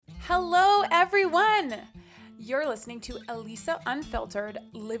Hello, everyone! You're listening to Elisa Unfiltered,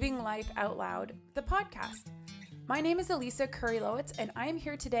 Living Life Out Loud, the podcast. My name is Elisa Curry-Lowitz, and I am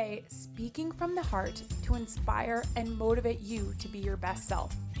here today speaking from the heart to inspire and motivate you to be your best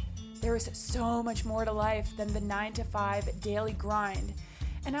self. There is so much more to life than the 9-to-5 daily grind,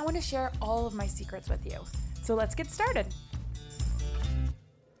 and I want to share all of my secrets with you. So let's get started.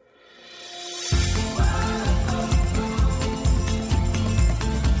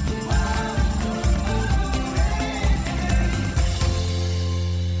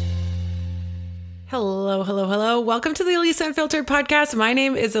 Hello. Welcome to the Elisa Unfiltered podcast. My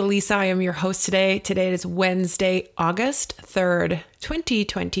name is Elisa. I am your host today. Today is Wednesday, August 3rd,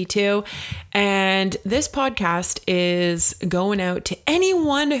 2022. And this podcast is going out to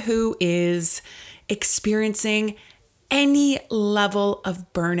anyone who is experiencing any level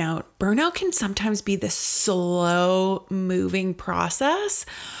of burnout. Burnout can sometimes be this slow moving process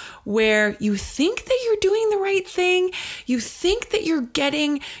where you think that you're doing the right thing. You think that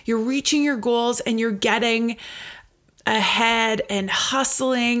you're reaching your goals and you're getting ahead and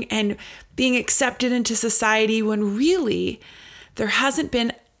hustling and being accepted into society when really there hasn't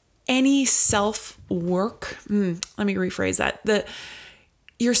been any self-work. Let me rephrase that.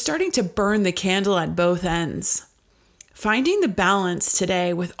 You're starting to burn the candle at both ends. Finding the balance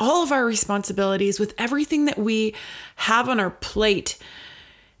today with all of our responsibilities, with everything that we have on our plate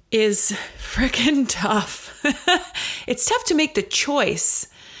is freaking tough. It's tough to make the choice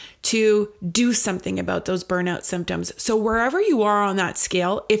to do something about those burnout symptoms. So wherever you are on that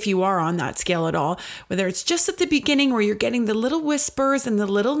scale, if you are on that scale at all, whether it's just at the beginning where you're getting the little whispers and the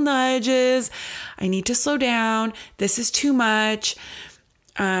little nudges, I need to slow down, this is too much,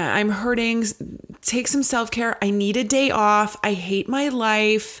 I'm hurting, take some self-care, I need a day off, I hate my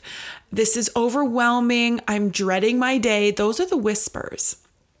life, this is overwhelming, I'm dreading my day. Those are the whispers.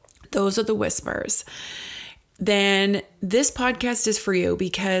 Then this podcast is for you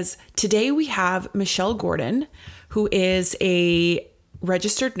because today we have Michelle Gordon, who is a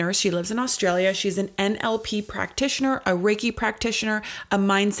registered nurse. She lives in Australia. She's an NLP practitioner, a Reiki practitioner, a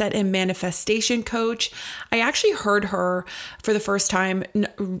mindset and manifestation coach. I actually heard her for the first time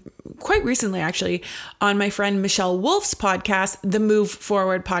quite recently, actually, on my friend Michelle Wolf's podcast, the Move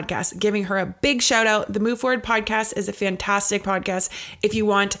Forward podcast, giving her a big shout out. The Move Forward podcast is a fantastic podcast. If you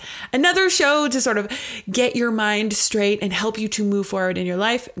want another show to sort of get your mind straight and help you to move forward in your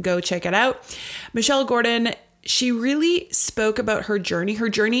life, go check it out. Michelle Gordon, she really spoke about her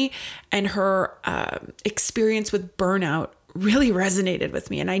journey and her experience with burnout really resonated with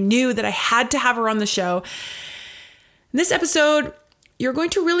me. And I knew that I had to have her on the show. In this episode, you're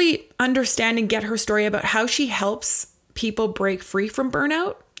going to really understand and get her story about how she helps people break free from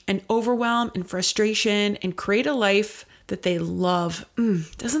burnout and overwhelm and frustration and create a life that they love.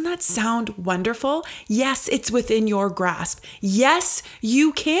 Doesn't that sound wonderful? Yes, it's within your grasp. Yes,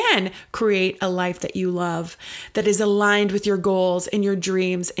 you can create a life that you love, that is aligned with your goals and your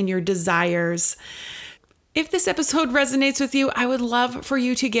dreams and your desires. If this episode resonates with you, I would love for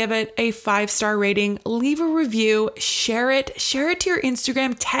you to give it a 5-star rating, leave a review, share it to your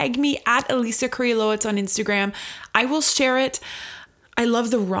Instagram, tag me at Elisa Curry-Lowitz on Instagram. I will share it. I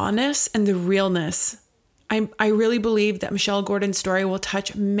love the rawness and the realness. I really believe that Michelle Gordon's story will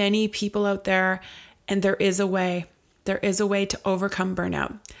touch many people out there, and there is a way. There is a way to overcome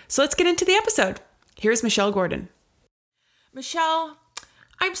burnout. So let's get into the episode. Here's Michelle Gordon. Michelle,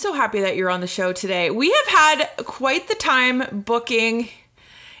 I'm so happy that you're on the show today. We have had quite the time booking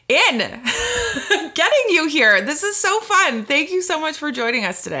in, getting you here. This is so fun. Thank you so much for joining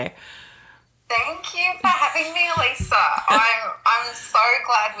us today. Thank you for having me, Elisa. I'm so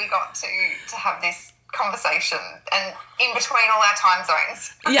glad we got to have this conversation and in between all our time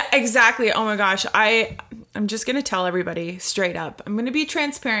zones. Yeah, exactly. Oh my gosh. I'm just going to tell everybody straight up. I'm going to be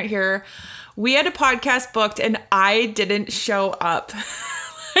transparent here. We had a podcast booked and I didn't show up.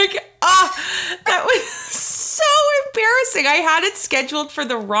 That was so embarrassing. I had it scheduled for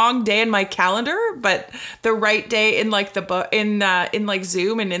the wrong day in my calendar, but the right day in like in like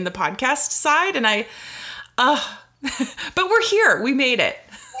Zoom and in the podcast side. And but we're here. We made it.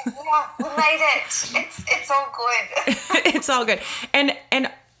 Yeah, we made it. It's all good. It's all good. And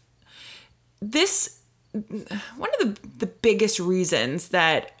this, one of the biggest reasons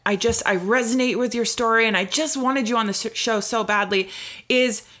that I resonate with your story and I just wanted you on the show so badly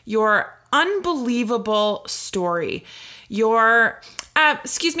is your unbelievable story. Let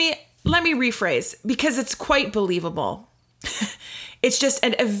me rephrase because it's quite believable. It's just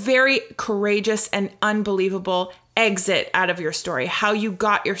a very courageous and unbelievable exit out of your story, how you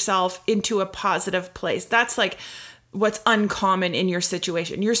got yourself into a positive place. That's like what's uncommon in your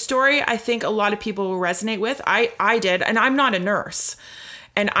situation. Your story, I think a lot of people will resonate with. I did, and I'm not a nurse.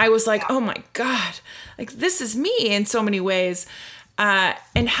 And I was like, oh my God, like this is me in so many ways.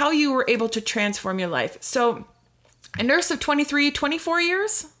 And how you were able to transform your life. So a nurse of 23, 24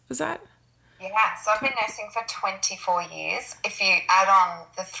 years, was that? Yeah, so I've been nursing for 24 years. If you add on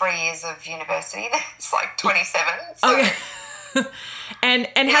the 3 years of university, that's like 27. So Okay. and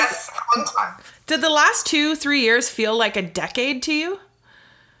yes, a long time. Did the last 2-3 years feel like a decade to you?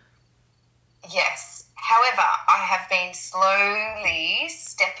 Yes. However, I have been slowly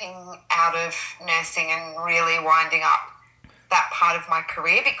stepping out of nursing and really winding up that part of my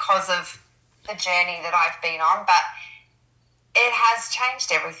career because of the journey that I've been on. But it has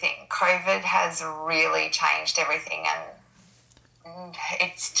changed everything. COVID has really changed everything, and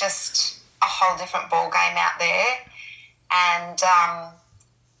it's just a whole different ball game out there. And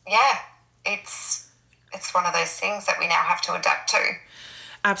it's one of those things that we now have to adapt to.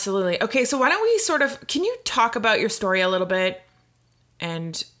 Absolutely. Okay, so why don't we can you talk about your story a little bit,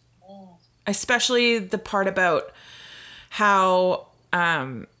 and especially the part about how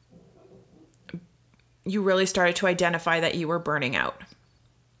you really started to identify that you were burning out?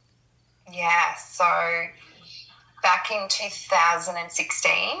 Yeah, so back in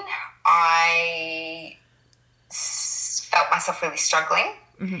 2016, I felt myself really struggling.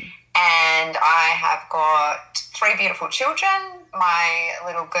 Mm-hmm. And I have got 3 beautiful children. My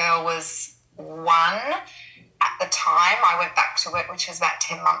little girl was 1 at the time. I went back to work, which was about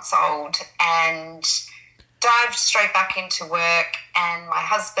 10 months old, and dived straight back into work. And my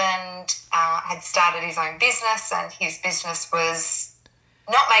husband had started his own business, and his business was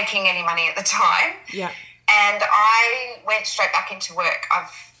not making any money at the time. Yeah. And I went straight back into work.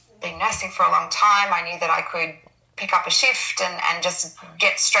 I've been nursing for a long time. I knew that I could pick up a shift and just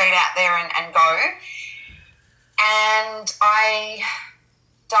get straight out there and go. And I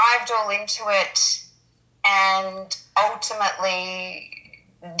dived all into it and ultimately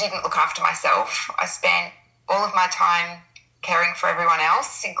didn't look after myself. I spent all of my time caring for everyone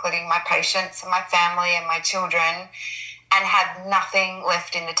else, including my patients and my family and my children, and had nothing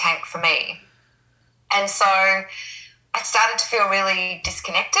left in the tank for me. And so I started to feel really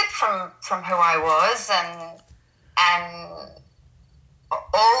disconnected from who I was, and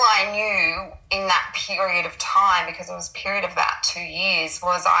all I knew in that period of time, because it was a period of about 2 years,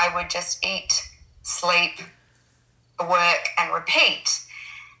 was I would just eat, sleep, work, and repeat.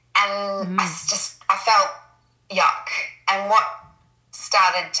 And I felt yuck. And what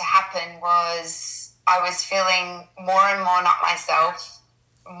started to happen was I was feeling more and more not myself,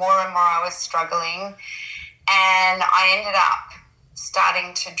 more and more I was struggling, and I ended up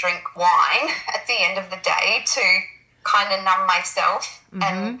starting to drink wine at the end of the day to kind of numb myself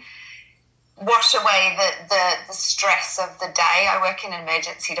and wash away the stress of the day. I work in an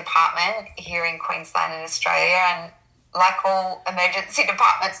emergency department here in Queensland in Australia, and like all emergency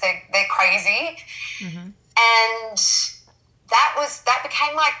departments, they're crazy. And that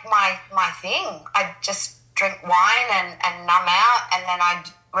became like my thing. I'd just drink wine and numb out, and then I'd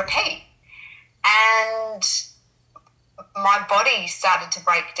repeat. And my body started to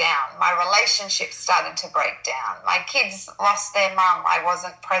break down. My relationships started to break down. My kids lost their mum. I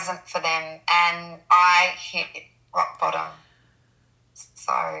wasn't present for them, and I hit rock bottom.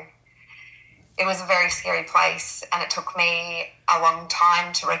 So it was a very scary place, and it took me a long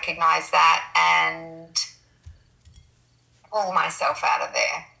time to recognise that and pull myself out of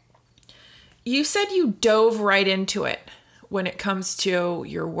there. You said you dove right into it when it comes to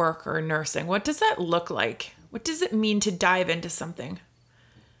your work or nursing. What does that look like? What does it mean to dive into something?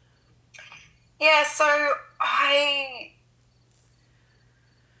 Yeah, so I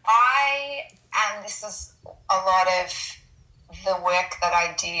and this is a lot of the work that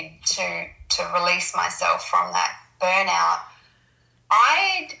I did to release myself from that burnout.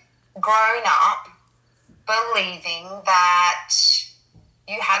 I'd grown up believing that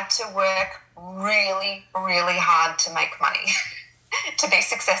you had to work really, really hard to make money, to be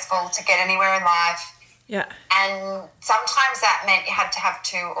successful, to get anywhere in life. Yeah. And sometimes that meant you had to have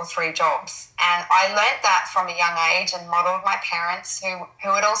 2 or 3 jobs. And I learnt that from a young age and modelled my parents who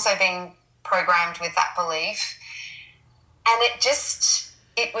had also been programmed with that belief. And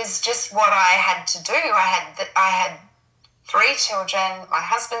it was just what I had to do. I had 3 children. My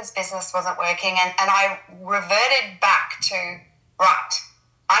husband's business wasn't working. And I reverted back to, right,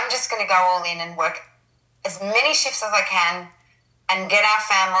 I'm just going to go all in and work as many shifts as I can and get our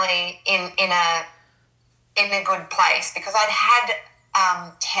family in a good place, because I'd had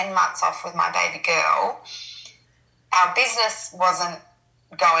 10 months off with my baby girl. Our business wasn't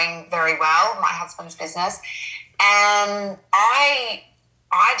going very well, my husband's business, And I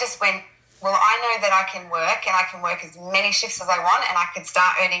just went, well, I know that I can work and I can work as many shifts as I want and I could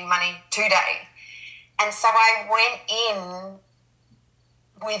start earning money today. And so I went in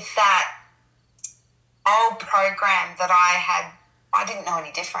with that old program that I didn't know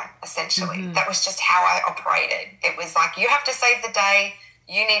any different, essentially. Mm-hmm. That was just how I operated. It was like, you have to save the day.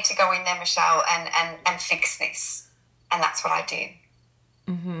 You need to go in there, Michelle, and fix this. And that's what I did.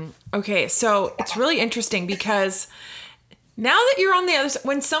 Mm-hmm. Okay, so it's really interesting because now that you're on the other side,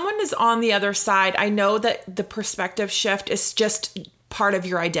 when someone is on the other side, I know that the perspective shift is just part of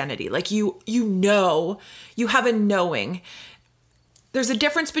your identity. Like you know, you have a knowing. There's a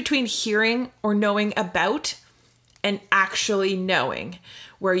difference between hearing or knowing about and actually knowing,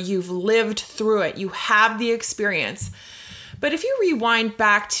 where you've lived through it. You have the experience. But if you rewind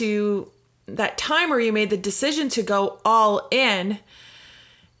back to that time where you made the decision to go all in,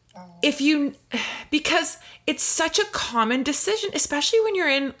 because it's such a common decision, especially when you're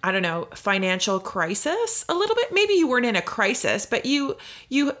in, I don't know, financial crisis a little bit. Maybe you weren't in a crisis, but you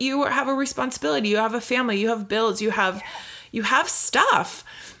have a responsibility. You have a family, you have bills, you have stuff.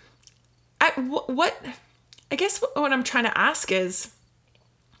 I guess what I'm trying to ask is,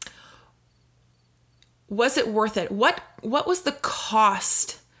 was it worth it? What was the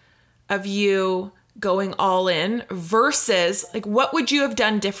cost of you going all in versus, like, what would you have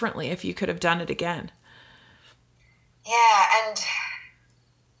done differently if you could have done it again? Yeah, and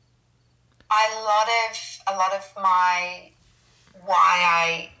a lot of my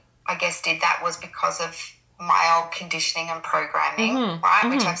why I guess did that was because of my old conditioning and programming, right?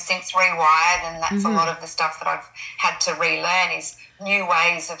 Which I've since rewired, and that's a lot of the stuff that I've had to relearn is new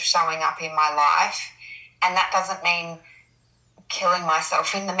ways of showing up in my life. And that doesn't mean killing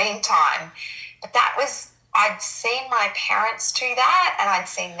myself in the meantime. But I'd seen my parents do that, and I'd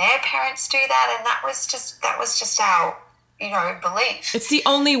seen their parents do that, and that was just our, belief. It's the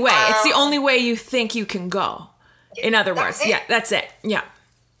only way. It's the only way you think you can go. In other words, yeah, that's it. Yeah.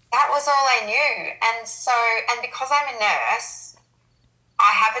 That was all I knew. And because I'm a nurse,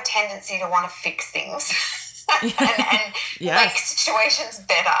 I have a tendency to want to fix things and yes. make situations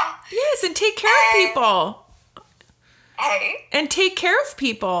better. Yes, and take care of people. Hey? And take care of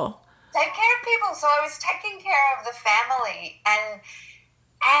people. Take care of people. So I was taking care of the family, and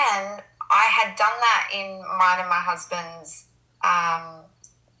I had done that in mine and my husband's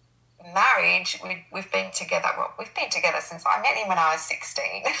marriage. We've been together. Well, we've been together since I met him when I was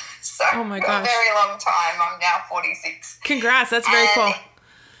 16. So oh my gosh, a very long time. I'm now 46. Congrats. That's very cool.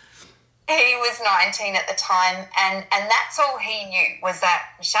 He was 19 at the time, and that's all he knew was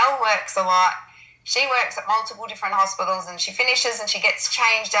that Michelle works a lot. She works at multiple different hospitals, and she finishes and she gets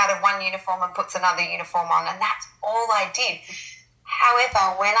changed out of one uniform and puts another uniform on, and that's all I did.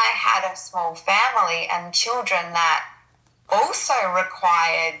 However, when I had a small family and children that also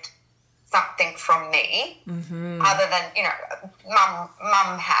required something from me, other than,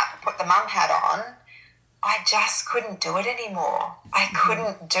 put the mum hat on, I just couldn't do it anymore. I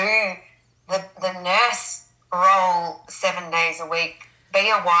couldn't do the nurse role 7 days a week, be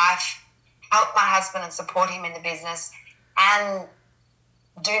a wife, help my husband and support him in the business, and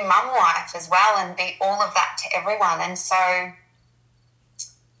do mum life as well and be all of that to everyone. And so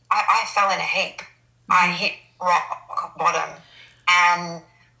I fell in a heap. I hit rock bottom, and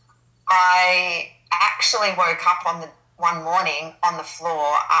I actually woke up one morning on the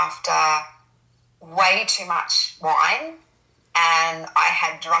floor after way too much wine, and I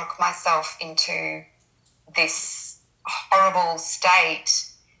had drunk myself into this horrible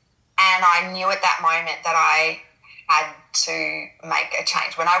state. And I knew at that moment that I had to make a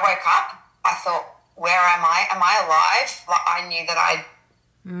change. When I woke up, I thought, where am I? Am I alive? Like, I knew that I'd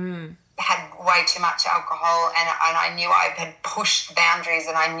had way too much alcohol, and I knew I had pushed boundaries,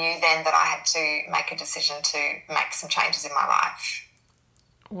 and I knew then that I had to make a decision to make some changes in my life.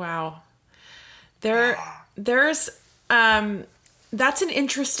 Wow. There's that's an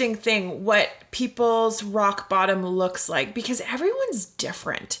interesting thing, what people's rock bottom looks like, because everyone's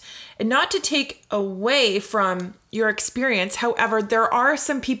different. And not to take away from your experience, however, there are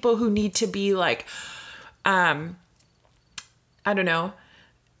some people who need to be like, I don't know,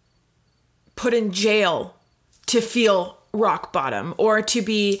 put in jail to feel rock bottom, or to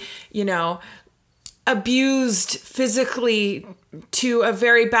be, abused physically to a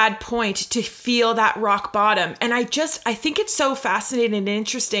very bad point to feel that rock bottom. And I think it's so fascinating and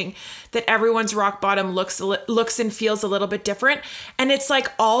interesting that everyone's rock bottom looks and feels a little bit different. And it's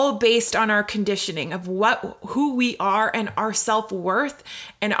like all based on our conditioning of who we are and our self-worth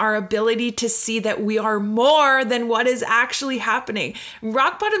and our ability to see that we are more than what is actually happening.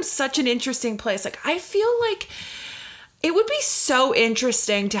 Rock bottom's such an interesting place. Like, I feel like it would be so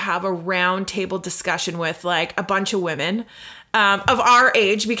interesting to have a round table discussion with like a bunch of women of our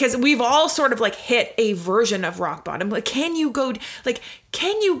age, because we've all sort of like hit a version of rock bottom. Like, can you go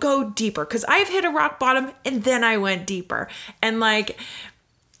deeper? Because I've hit a rock bottom and then I went deeper. And like,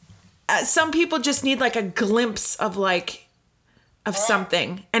 some people just need like a glimpse of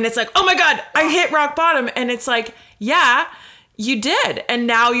something. And it's like, oh my God, I hit rock bottom. And it's like, yeah, you did. And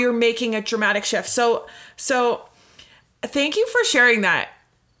now you're making a dramatic shift. So thank you for sharing that.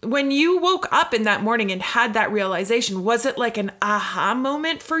 When you woke up in that morning and had that realization, was it like an aha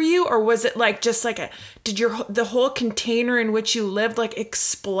moment for you? Or was it like just like did the whole container in which you lived like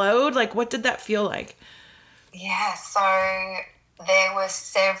explode? Like, what did that feel like? Yeah, so there were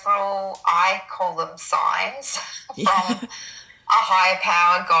several, I call them signs from a higher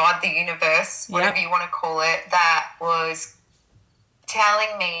power, God, the universe, whatever you want to call it, that was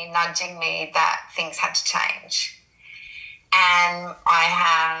telling me, nudging me that things had to change. And I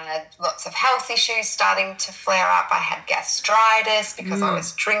had lots of health issues starting to flare up. I had gastritis because I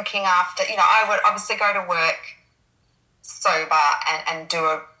was drinking after. I would obviously go to work sober and do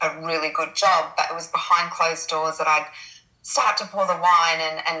a really good job, but it was behind closed doors that I'd start to pour the wine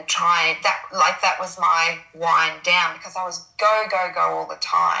and try that. Like, that was my wind down, because I was go all the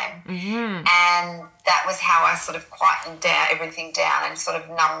time. Mm-hmm. And that was how I sort of quietened down everything down and sort of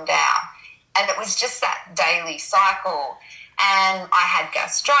numbed out. And it was just that daily cycle. And I had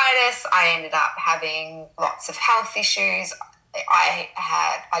gastritis. I ended up having lots of health issues. I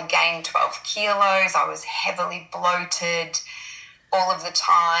gained 12 kilos. I was heavily bloated all of the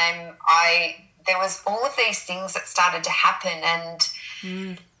time. There was all of these things that started to happen. And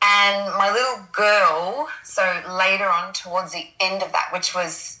my little girl, so later on towards the end of that, which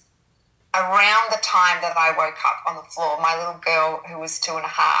was around the time that I woke up on the floor, my little girl, who was 2.5,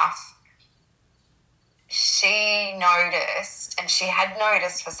 she noticed, and she had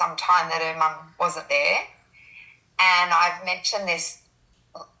noticed for some time, that her mum wasn't there. And I've mentioned this,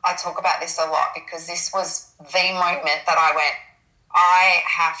 I talk about this a lot, because this was the moment that I went, I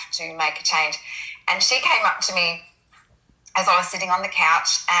have to make a change. And she came up to me as I was sitting on the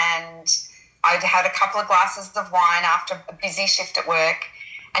couch, and I'd had a couple of glasses of wine after a busy shift at work,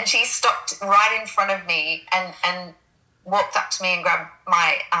 and she stopped right in front of me and walked up to me and grabbed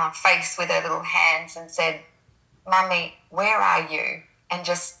my face with her little hands and said, "Mummy, where are you?" And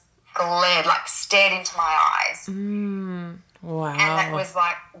just glared, like stared into my eyes. Wow. And that was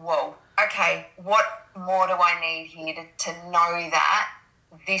like, whoa, okay, what more do I need here to know that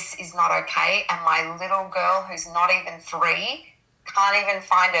this is not okay? And my little girl, who's not even 3, can't even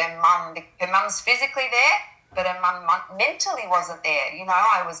find her mum. Her mum's physically there, but her mum mentally wasn't there.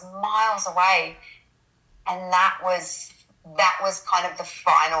 I was miles away. And that was kind of the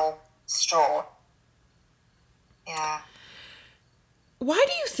final straw. Yeah. Why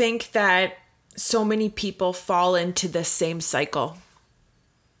do you think that so many people fall into this same cycle?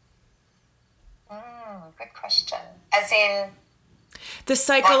 Good question. As in? The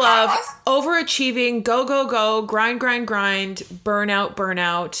cycle of overachieving, go, grind,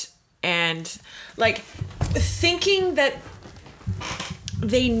 burnout, and like thinking that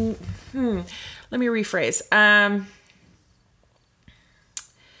they... Let me rephrase.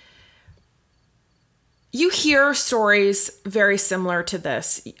 You hear stories very similar to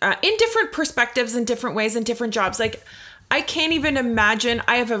this in different perspectives, in different ways, in different jobs. Like, I can't even imagine.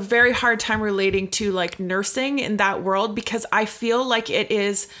 I have a very hard time relating to like nursing in that world, because I feel like it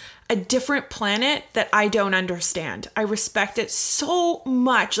is a different planet that I don't understand. I respect it so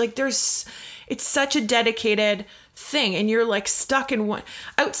much. Like, it's such a dedicated thing, and you're like stuck in one.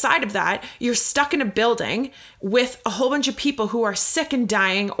 Outside of that, you're stuck in a building with a whole bunch of people who are sick and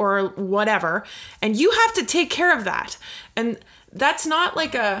dying or whatever, and you have to take care of that. And that's not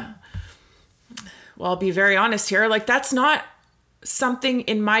like I'll be very honest here, like that's not something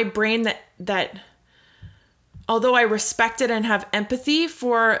in my brain that although I respect it and have empathy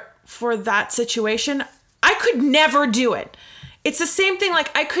for that situation, I could never do it. It's the same thing. Like,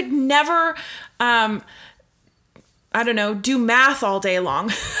 I could never do math all day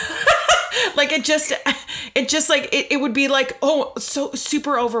long. Like, it would be like, oh, so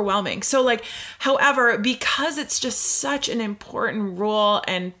super overwhelming. So like, however, because it's just such an important role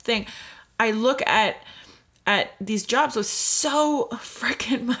and thing, I look at these jobs with so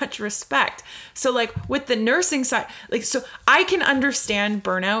freaking much respect. So like with the nursing side, like, so I can understand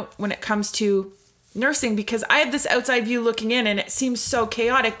burnout when it comes to nursing because I have this outside view looking in and it seems so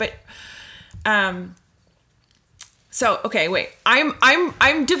chaotic, but, so, okay, wait,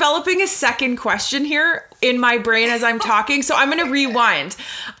 I'm developing a second question here in my brain as I'm talking. So I'm going to rewind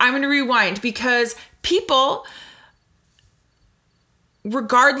because people,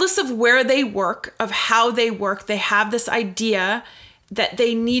 regardless of where they work, of how they work, they have this idea that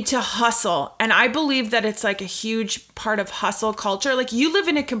they need to hustle. And I believe that it's like a huge part of hustle culture. Like you live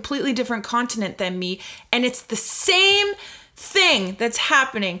in a completely different continent than me, and it's the same thing that's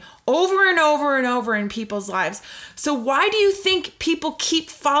happening over and over and over in people's lives. So why do you think people keep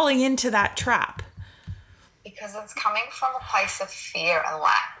falling into that trap? Because it's coming from a place of fear and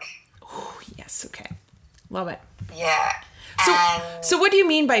lack. Oh, yes. Okay. Love it. Yeah. So what do you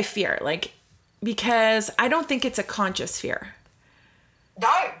mean by fear? Like, because I don't think it's a conscious fear.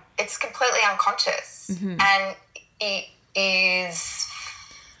 No, it's completely unconscious. And it is,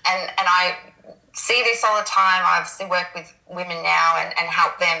 and I see this all the time. I obviously work with women now and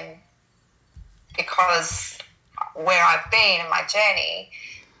help them because where I've been in my journey,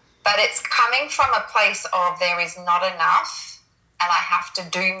 but it's coming from a place of there is not enough. And I have to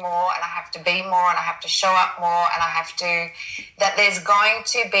do more, and I have to be more, and I have to show up more, and I have to, that there's going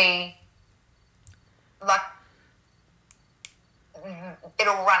to be, like,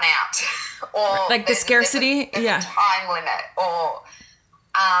 it'll run out. Or like the scarcity? There's a time limit. Or,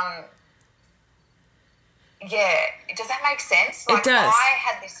 yeah. Does that make sense? Like, it does. I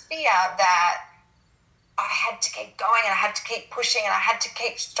had this fear that I had to keep going, and I had to keep pushing, and I had to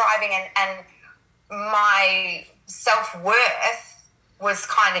keep striving, and my self-worth was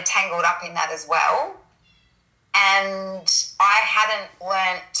kind of tangled up in that as well. And I hadn't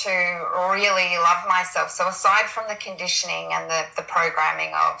learnt to really love myself. So aside from the conditioning and the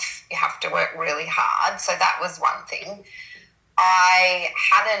programming of you have to work really hard, so that was one thing, I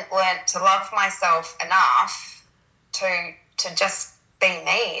hadn't learnt to love myself enough to just be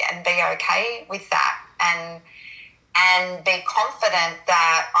me and be okay with that, and be confident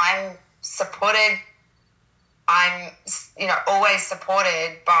that I'm supported. I'm, always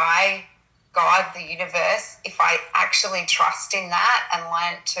supported by God, the universe, if I actually trust in that and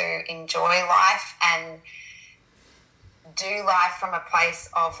learn to enjoy life and do life from a place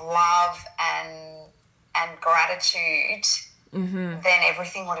of love and gratitude, then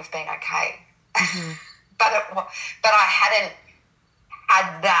everything would have been okay. But I hadn't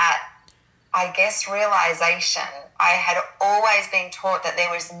had that, I guess, realization. I had always been taught that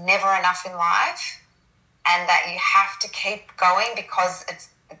there was never enough in life, and that you have to keep going because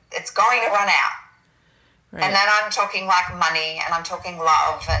it's going to run out. Right. And then I'm talking like money, and I'm talking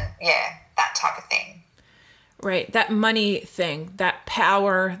love, and that type of thing. Right. That money thing, that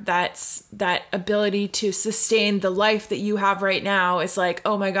power, that ability to sustain the life that you have right now is like,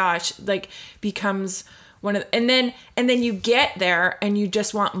 oh my gosh, like becomes one of, and then you get there and you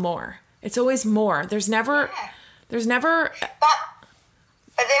just want more. It's always more. There's never. But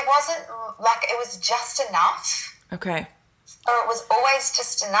there wasn't, like, it was just enough. Okay. So it was always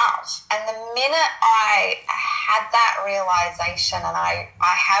just enough. And the minute I had that realization, and I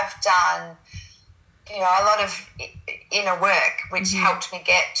have done, a lot of inner work, which helped me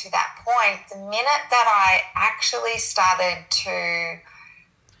get to that point, the minute that I actually started to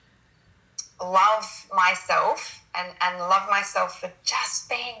love myself and love myself for just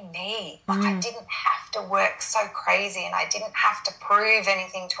being me. Like I didn't have to work so crazy, and I didn't have to prove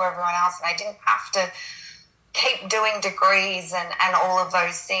anything to everyone else, and I didn't have to keep doing degrees and all of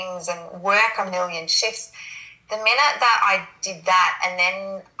those things and work a million shifts. The minute that I did that, and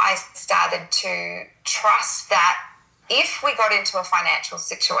then I started to trust that if we got into a financial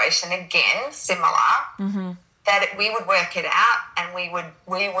situation again, similar, that we would work it out and we would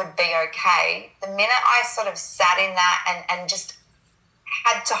be okay. The minute I sort of sat in that and just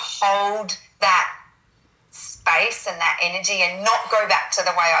had to hold that space and that energy and not go back to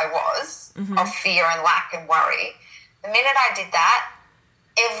the way I was of fear and lack and worry, the minute I did that,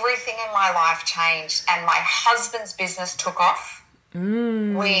 everything in my life changed, and my husband's business took off.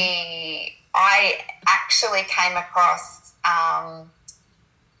 I actually came across,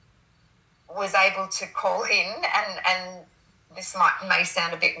 was able to call in, and this may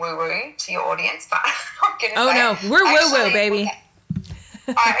sound a bit woo-woo to your audience, but I'm going to say... Oh, no, we're woo-woo, baby.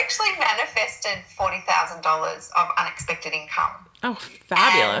 I actually manifested $40,000 of unexpected income. Oh,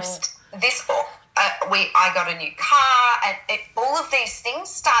 fabulous. And this... I got a new car, and all of these things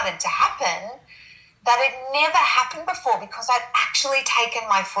started to happen that had never happened before because I'd actually taken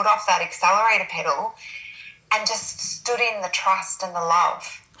my foot off that accelerator pedal and just stood in the trust and the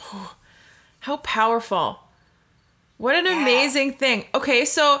love. How powerful. What an amazing thing. Okay,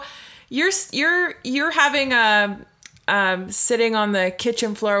 so you're having a sitting on the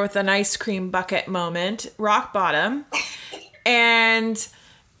kitchen floor with an ice cream bucket moment, rock bottom, and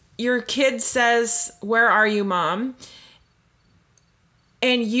your kid says, "Where are you, Mom?"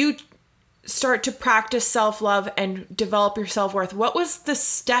 And you start to practice self-love and develop your self-worth. What was the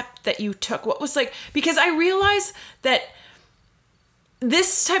step that you took? What was like, because I realize that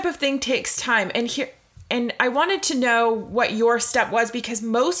this type of thing takes time, and I wanted to know what your step was, because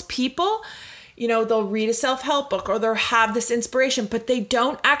most people, you know, they'll read a self-help book or they'll have this inspiration, but they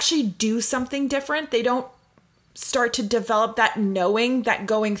don't actually do something different. They don't start to develop that knowing, that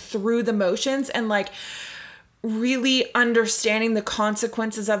going through the motions and like really understanding the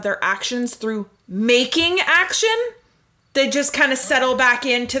consequences of their actions through making action. They just kind of settle back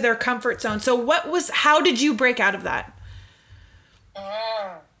into their comfort zone. So how did you break out of that?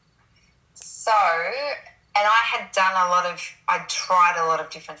 So, and I tried a lot of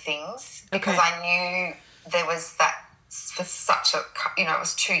different things because I knew there was that for such a, it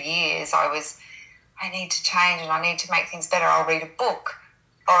was 2 years. I need to change and I need to make things better. I'll read a book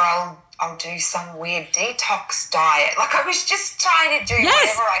or I'll do some weird detox diet. Like I was just trying to do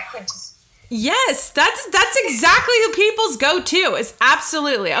whatever I could. Yes, that's exactly who people's go-to is.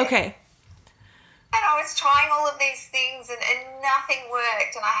 Absolutely. Okay. And I was trying all of these things and nothing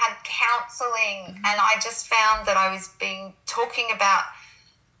worked. And I had counseling and I just found that I was talking about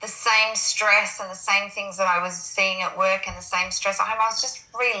the same stress and the same things that I was seeing at work and the same stress at home. I was just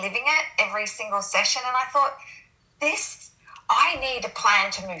reliving it every single session. And I thought, I need a plan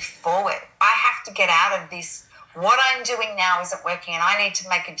to move forward. I have to get out of this. What I'm doing now isn't working and I need to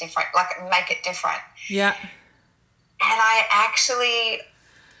make it different. Yeah. And I actually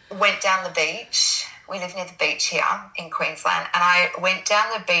went down the beach. We live near the beach here in Queensland. And I went down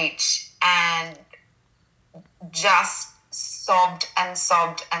the beach and just sobbed and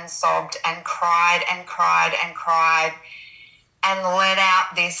sobbed and sobbed and cried and cried and cried and let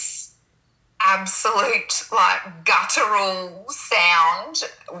out this absolute like guttural sound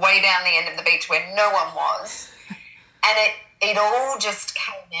way down the end of the beach where no one was. And it all just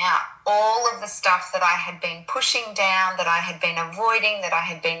came out. All of the stuff that I had been pushing down, that I had been avoiding, that I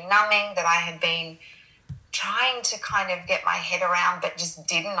had been numbing, that I had been trying to kind of get my head around but just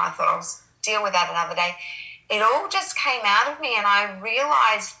didn't. I thought I'll deal with that another day. It all just came out of me and I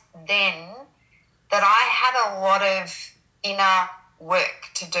realised then that I had a lot of inner work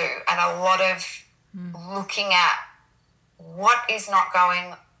to do and a lot of looking at what is not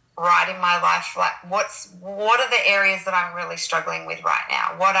going right in my life. Like what are the areas that I'm really struggling with right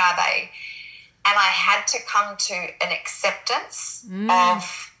now? What are they? And I had to come to an acceptance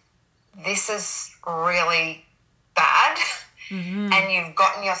of this is really bad and you've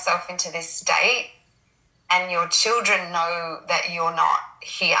gotten yourself into this state and your children know that you're not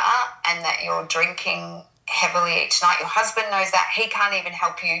here and that you're drinking heavily each night. Your husband knows that. He can't even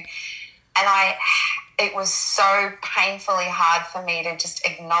help you. And it was so painfully hard for me to just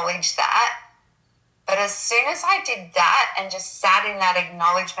acknowledge that. But as soon as I did that and just sat in that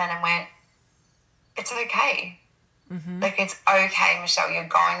acknowledgement and went, it's okay. Like, it's okay, Michelle, you're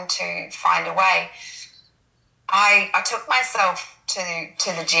going to find a way. I took myself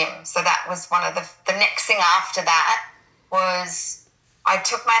to the gym. So that was one of the next thing after that was I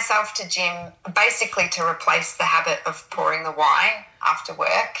took myself to gym basically to replace the habit of pouring the wine after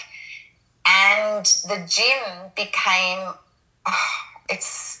work. And the gym became, it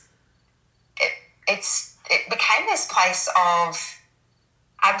became this place of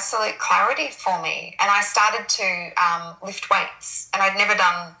absolute clarity for me. And I started to lift weights, and I'd never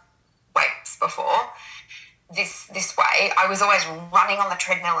done weights before this way. I was always running on the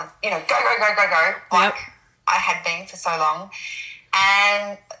treadmill and, go, like I had been for so long.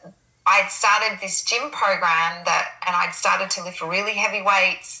 And I'd started this gym program and I'd started to lift really heavy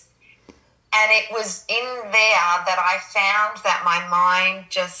weights. And it was in there that I found that my mind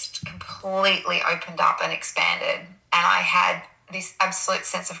just completely opened up and expanded. And I had this absolute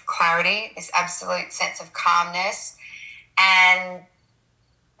sense of clarity, this absolute sense of calmness. And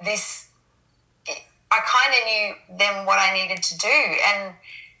I kind of knew then what I needed to do. And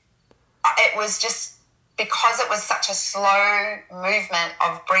it was just because it was such a slow movement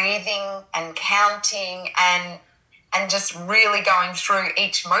of breathing and counting and just really going through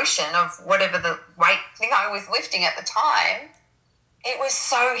each motion of whatever the weight thing I was lifting at the time, it was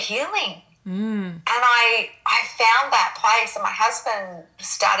so healing. And I found that place, and my husband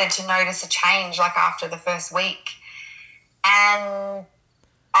started to notice a change like after the first week. And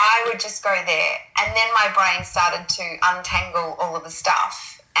I would just go there. And then my brain started to untangle all of the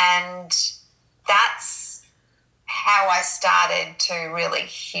stuff. And that's how I started to really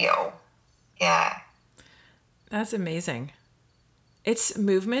heal. Yeah. That's amazing.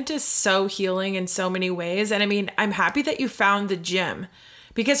 Movement is so healing in so many ways. And I mean, I'm happy that you found the gym,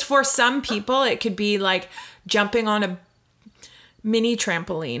 because for some people it could be like jumping on a mini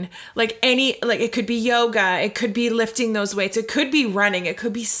trampoline, like it could be yoga, it could be lifting those weights, it could be running, it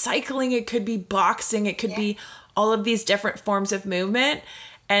could be cycling, it could be boxing, it could be all of these different forms of movement.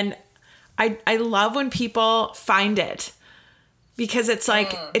 And I love when people find it, because it's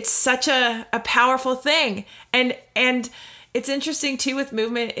like, it's such a powerful thing. And it's interesting too with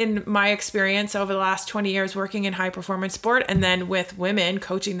movement, in my experience over the last 20 years working in high performance sport and then with women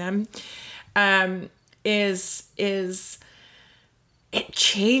coaching them, is it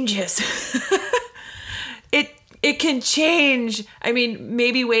changes. It can change. I mean,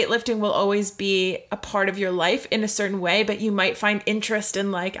 maybe weightlifting will always be a part of your life in a certain way, but you might find interest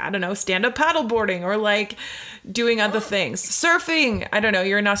in, like, I don't know, stand-up paddleboarding, or like doing other things. Surfing. I don't know.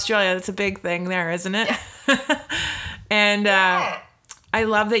 You're in Australia. That's a big thing there, isn't it? Yeah. And I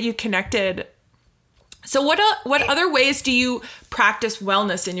love that you connected. So what other ways do you practice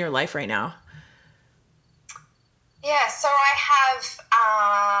wellness in your life right now? Yeah, so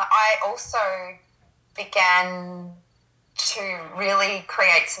I also began to really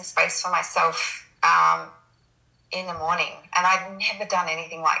create some space for myself in the morning. And I'd never done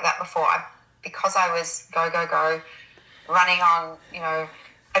anything like that before. Because I was go, running on,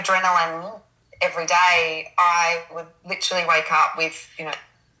 adrenaline every day, I would literally wake up with,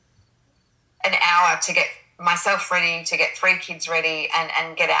 an hour to get myself ready, to get 3 kids ready,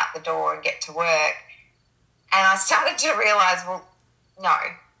 and get out the door and get to work. And I started to realize, well, no,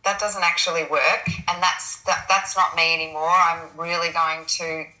 that doesn't actually work, and that's not me anymore. I'm really going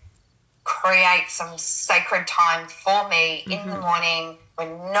to create some sacred time for me in the morning when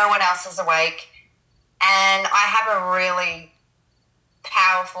no one else is awake. And I have a really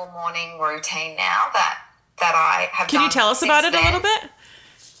powerful morning routine now that I have. Can you tell us about it a little bit?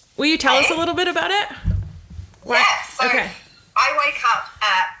 Will you tell us a little bit about it? What? Yeah. So I wake up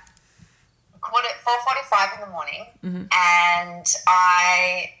at 4:45 in the morning, and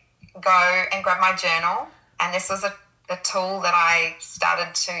I go and grab my journal. And this was a tool that I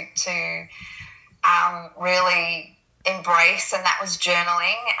started to really embrace, and that was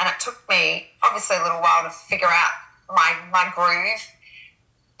journaling. And it took me obviously a little while to figure out my groove,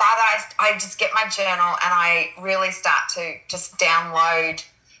 but I just get my journal and I really start to just download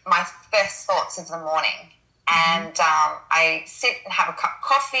my first thoughts of the morning. And I sit and have a cup of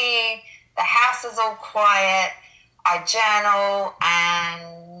coffee. The house is all quiet. I journal,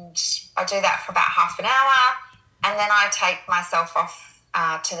 and I do that for about half an hour. And then I take myself off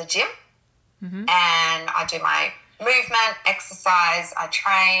to the gym, and I do my movement, exercise, I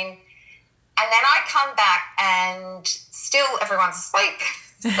train. And then I come back and still everyone's asleep.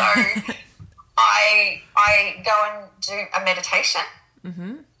 So I go and do a meditation.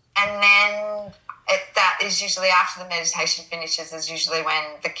 And then that is usually after the meditation finishes, is usually when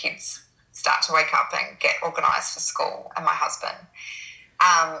the kids start to wake up and get organised for school, and my husband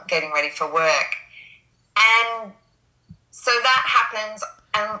getting ready for work. And so that happens,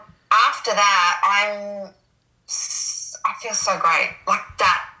 and after that I feel so great. Like,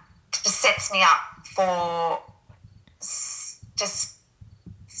 that just sets me up for just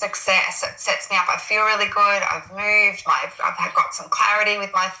success. It sets me up. I feel really good. I've moved. I've got some clarity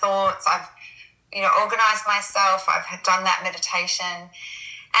with my thoughts. I've organised myself. I've done that meditation.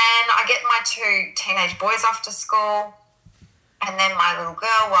 And I get my 2 teenage boys off to school, and then my little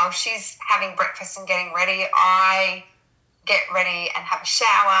girl, while she's having breakfast and getting ready, I get ready and have a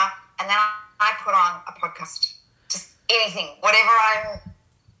shower, and then I put on a podcast, just anything, whatever I'm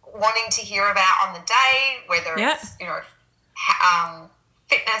wanting to hear about on the day, whether it's,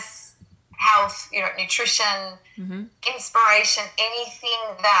 fitness, health, nutrition, inspiration,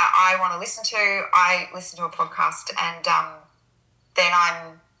 anything that I want to listen to, I listen to a podcast, and then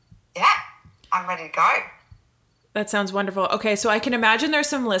I'm ready to go. That sounds wonderful. Okay, so I can imagine there's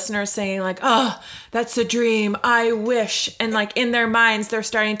some listeners saying like, oh, that's a dream. I wish. And like in their minds, they're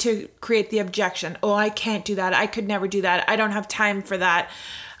starting to create the objection. Oh, I can't do that. I could never do that. I don't have time for that.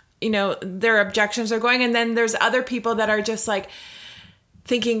 Their objections are going. And then there's other people that are just like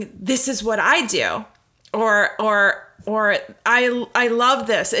thinking, this is what I do. Or I love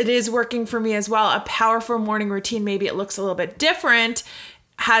this. It is working for me as well. A powerful morning routine. Maybe it looks a little bit different.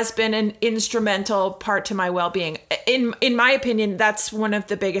 has been an instrumental part to my well-being. In my opinion, that's one of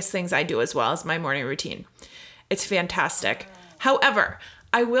the biggest things I do as well as my morning routine. It's fantastic. However,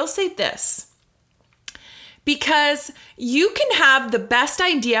 I will say this, because you can have the best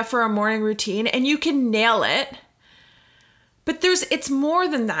idea for a morning routine and you can nail it, but it's more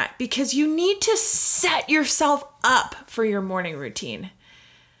than that, because you need to set yourself up for your morning routine.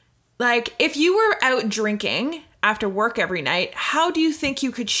 Like, if you were out drinking after work every night, how do you think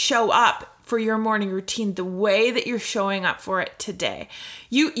you could show up for your morning routine the way that you're showing up for it today?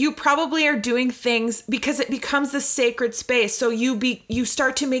 You probably are doing things because it becomes the sacred space. So you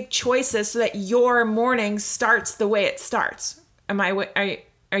start to make choices so that your morning starts the way it starts.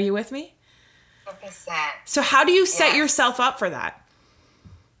 Are you with me? 100%. So how do you set yourself up for that?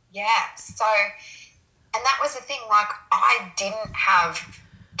 Yeah. So, and that was the thing, like, I didn't have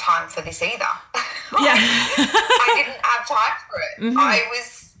time for this either. Yeah. I didn't have time for it. Mm-hmm. I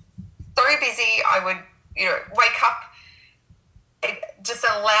was so busy. I would, wake up, just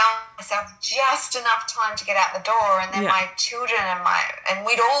allow myself just enough time to get out the door, and then my children and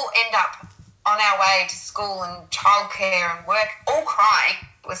we'd all end up on our way to school and childcare and work, all crying.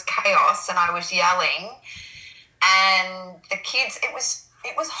 It was chaos, and I was yelling, and the kids, it was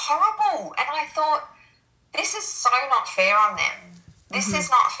horrible. And I thought, this is so not fair on them. This is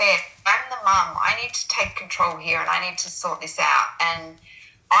not fair. I'm the mum. I need to take control here, and I need to sort this out. And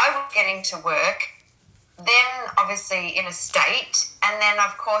I was getting to work, then obviously in a state, and then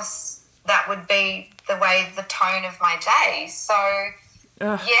of course that would be the tone of my day. So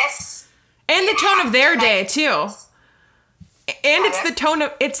yes. And the tone of their day too. And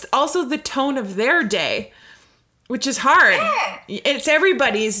it's also the tone of their day, which is hard. Yeah. It's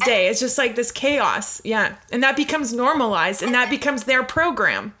everybody's day. It's just like this chaos. Yeah. And that becomes normalized, and that becomes their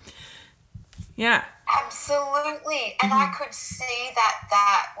program. Yeah. Absolutely. And I could see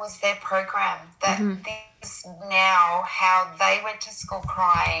that was their program, that this now how they went to school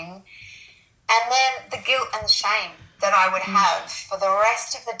crying, and then the guilt and the shame that I would have for the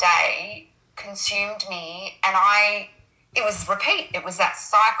rest of the day consumed me, and it was repeat. It was that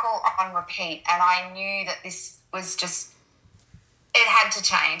cycle on repeat, and I knew that this was just, it had to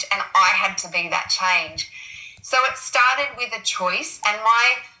change, and I had to be that change. So it started with a choice, and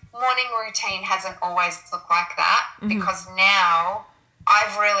my morning routine hasn't always looked like that, because now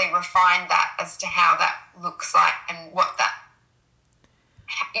I've really refined that as to how that looks like and what that,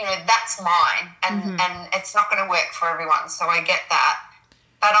 that's mine, and it's not going to work for everyone, so I get that.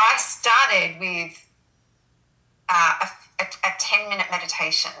 But I started with a 10-minute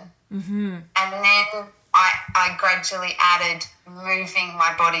meditation, and then I gradually added moving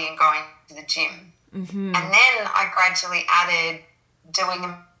my body and going to the gym, and then I gradually added doing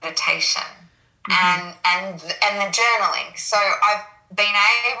a meditation and the journaling. So I've been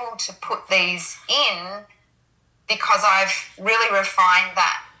able to put these in because I've really refined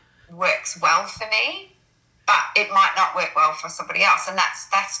that works well for me, but it might not work well for somebody else, and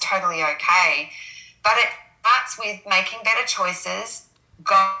that's totally okay. But it starts with making better choices,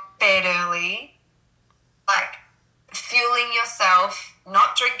 go to bed early, like fueling yourself,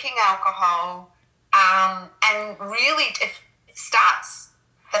 not drinking alcohol, and really it starts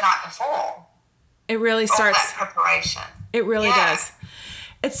the night before. It really starts. All that preparation. It really does.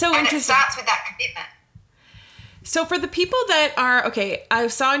 It's so interesting. It starts with that commitment. So for the people that are, okay, I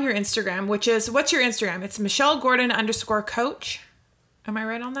saw on your Instagram, what's your Instagram? It's MichelleGordon_coach. Am I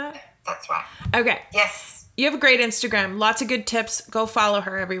right on that? That's right. Okay. Yes. You have a great Instagram. Lots of good tips. Go follow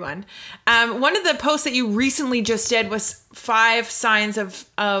her, everyone. One of the posts that you recently just did was 5 signs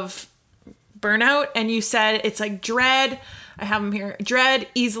of burnout. And you said it's like dread. I have them here. Dread,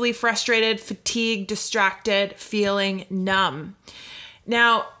 easily frustrated, fatigued, distracted, feeling numb.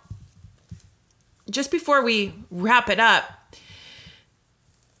 Now, just before we wrap it up,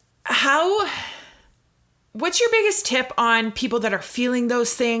 what's your biggest tip on people that are feeling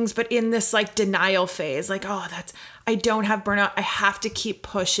those things, but in this like denial phase? Like, I don't have burnout. I have to keep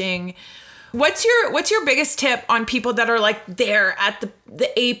pushing. What's your biggest tip on people that are like there at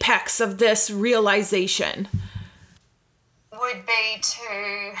the apex of this realization? Would be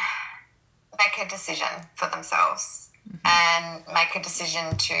to make a decision for themselves and make a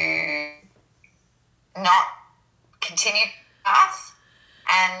decision to not continue the path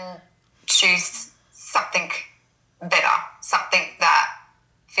and choose something better, something that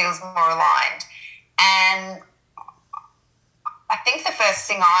feels more aligned. And I think the first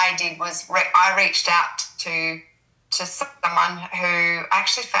thing I did was I reached out to someone who I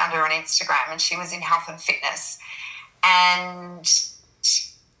actually found her on Instagram, and she was in health and fitness. And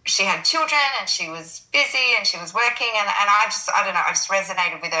she had children and she was busy and she was working, and I don't know, I just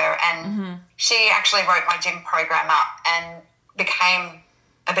resonated with her, and she actually wrote my gym program up and became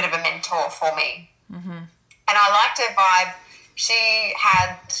a bit of a mentor for me. And I liked her vibe. She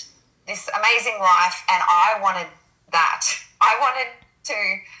had this amazing life, and I wanted that. I wanted to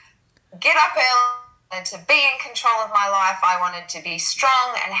get up early, to be in control of my life. I wanted to be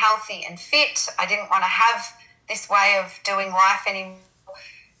strong and healthy and fit. I didn't want to have this way of doing life anymore.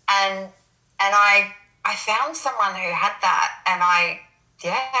 And I found someone who had that, and I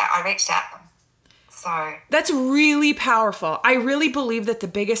reached out. So that's really powerful. I really believe that the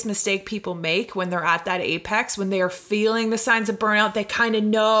biggest mistake people make when they're at that apex, when they are feeling the signs of burnout, they kind of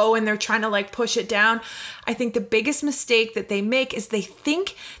know and they're trying to like push it down. I think the biggest mistake that they make is they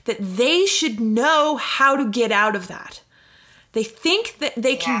think that they should know how to get out of that. They think that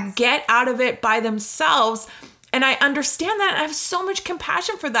they can get out of it by themselves. And I understand that. I have so much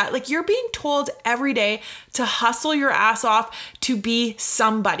compassion for that. Like, you're being told every day to hustle your ass off, to be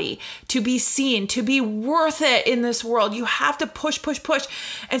somebody, to be seen, to be worth it in this world. You have to push, push, push.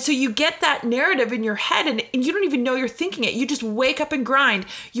 And so you get that narrative in your head, and you don't even know you're thinking it. You just wake up and grind.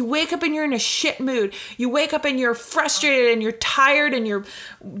 You wake up and you're in a shit mood. You wake up and you're frustrated and you're tired and you're,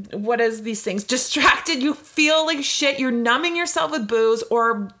 what is these things? Distracted. You feel like shit. You're numbing yourself with booze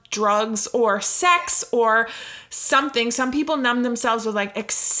or drugs or sex or something. Some people numb themselves with like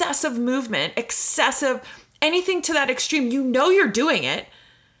excessive movement, excessive, anything to that extreme. You know you're doing it.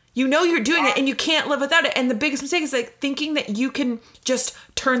 You know you're doing it and you can't live without it. And the biggest mistake is like thinking that you can just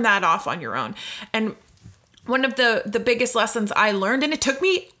turn that off on your own. And one of the biggest lessons I learned, and it took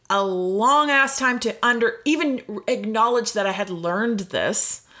me a long ass time to even acknowledge that I had learned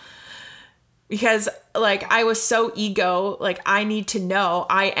this, because like I was so ego, like I need to know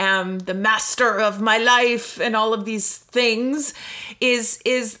I am the master of my life and all of these things, is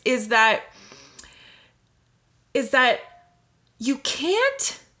that you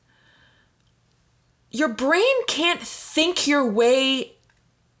can't, your brain can't think your way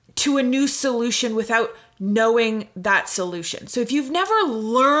to a new solution without knowing that solution. So if you've never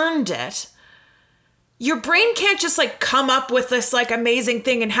learned it, your brain can't just like come up with this like amazing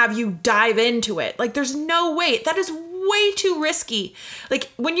thing and have you dive into it. Like there's no way. That is way too risky.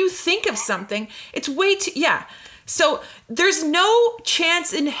 Like when you think of something, it's way too, So there's no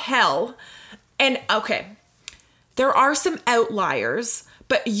chance in hell. And okay, there are some outliers,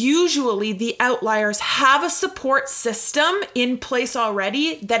 but usually the outliers have a support system in place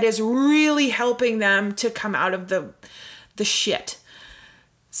already that is really helping them to come out of the shit.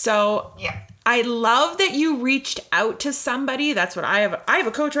 So I love that you reached out to somebody. That's what I have. I have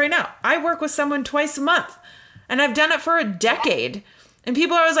a coach right now. I work with someone twice a month, and I've done it for a decade. And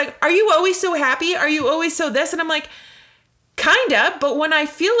people are always like, are you always so happy? Are you always so this? And I'm like, kinda, but when I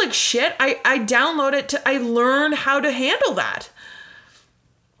feel like shit, I download it I learn how to handle that.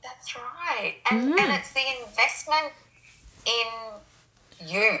 That's right. And it's the investment in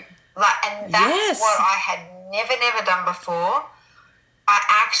you. And that's what I had never done before. I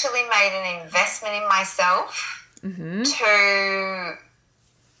actually made an investment in myself to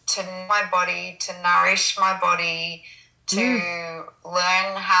know my body, to nourish my body, to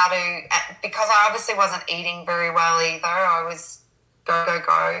learn how to, because I obviously wasn't eating very well either. I was go,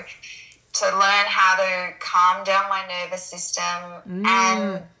 to learn how to calm down my nervous system.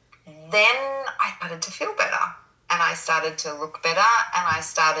 And then I started to feel better, and I started to look better, and I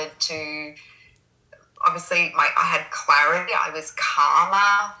started to, obviously, I had clarity. I was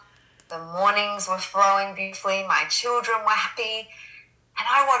calmer. The mornings were flowing beautifully. My children were happy, and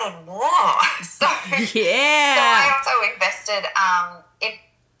I wanted more. So I also invested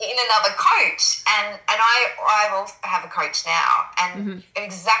in another coach, and I also have a coach now, and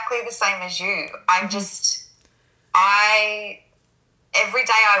exactly the same as you. I'm just every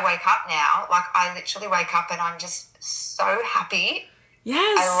day I wake up now, like I literally wake up and I'm just so happy.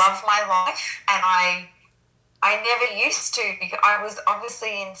 Yes. I love my life, and I never used to, because I was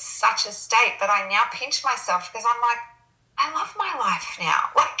obviously in such a state, but I now pinch myself because I'm like, I love my life now.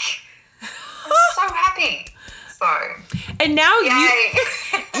 Like, I'm so happy. So. And now yay.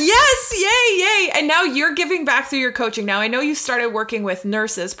 Yes, yay. And now you're giving back through your coaching. Now I know you started working with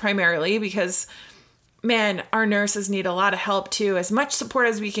nurses primarily because, man, our nurses need a lot of help too, as much support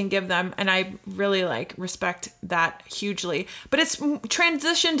as we can give them. And I really respect that hugely. But it's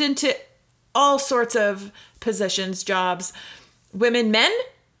transitioned into all sorts of positions, jobs, women,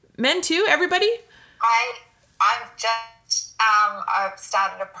 men too, everybody. I've just I've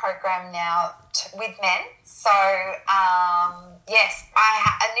started a program now with men. So yes,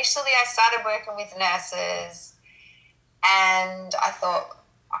 initially I started working with nurses, and I thought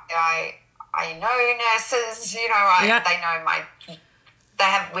I know nurses, you know, they know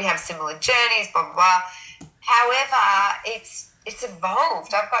we have similar journeys, blah, blah, blah. However, it's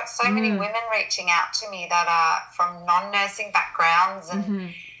evolved. I've got so many women reaching out to me that are from non-nursing backgrounds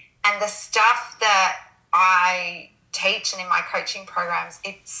and the stuff that I teach and in my coaching programs,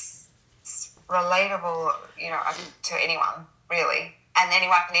 it's relatable, you know, to anyone really. And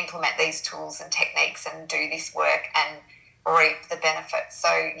anyone can implement these tools and techniques and do this work and reap the benefits. So,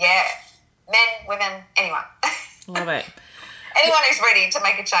 yeah, men, women, anyone. Love it. Anyone who's ready to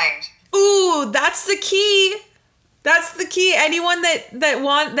make a change. Ooh, that's the key. That's the key. Anyone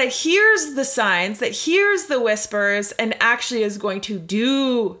that hears the signs, that hears the whispers, and actually is going to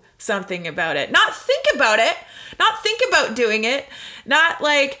do something about it. Not think about it. Not think about doing it. Not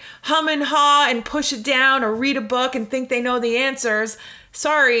like hum and haw and push it down or read a book and think they know the answers.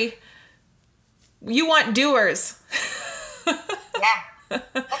 Sorry. You want doers. Yeah,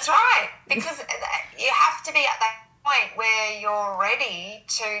 that's right. Because you have to be at that point where you're ready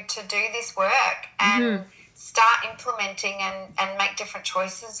to do this work and start implementing and make different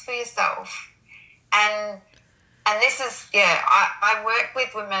choices for yourself. And this is, I work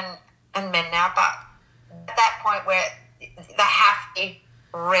with women and men now, but at that point where they have to be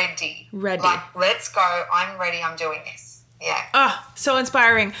ready. Like, let's go, I'm ready, I'm doing this. Yeah. Oh, so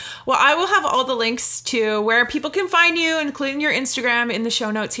inspiring. Well, I will have all the links to where people can find you, including your Instagram, in the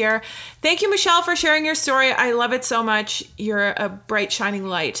show notes here. Thank you, Michelle, for sharing your story. I love it so much. You're a bright, shining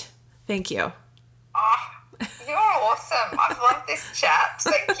light. Thank you. Oh, you're awesome. I've loved this chat.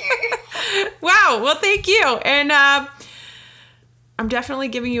 Thank you. Wow. Well, thank you. And I'm definitely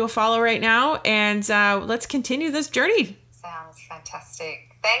giving you a follow right now. And let's continue this journey. Sounds fantastic.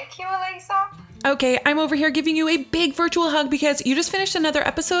 Thank you, Elisa. Okay, I'm over here giving you a big virtual hug because you just finished another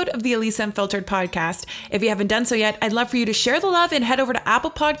episode of the Elisa Unfiltered podcast. If you haven't done so yet, I'd love for you to share the love and head over to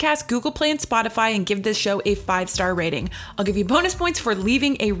Apple Podcasts, Google Play, and Spotify and give this show a 5-star rating. I'll give you bonus points for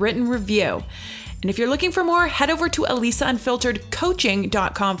leaving a written review. And if you're looking for more, head over to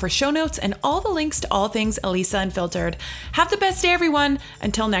ElisaUnfilteredCoaching.com for show notes and all the links to all things Elisa Unfiltered. Have the best day, everyone.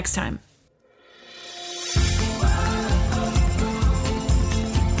 Until next time.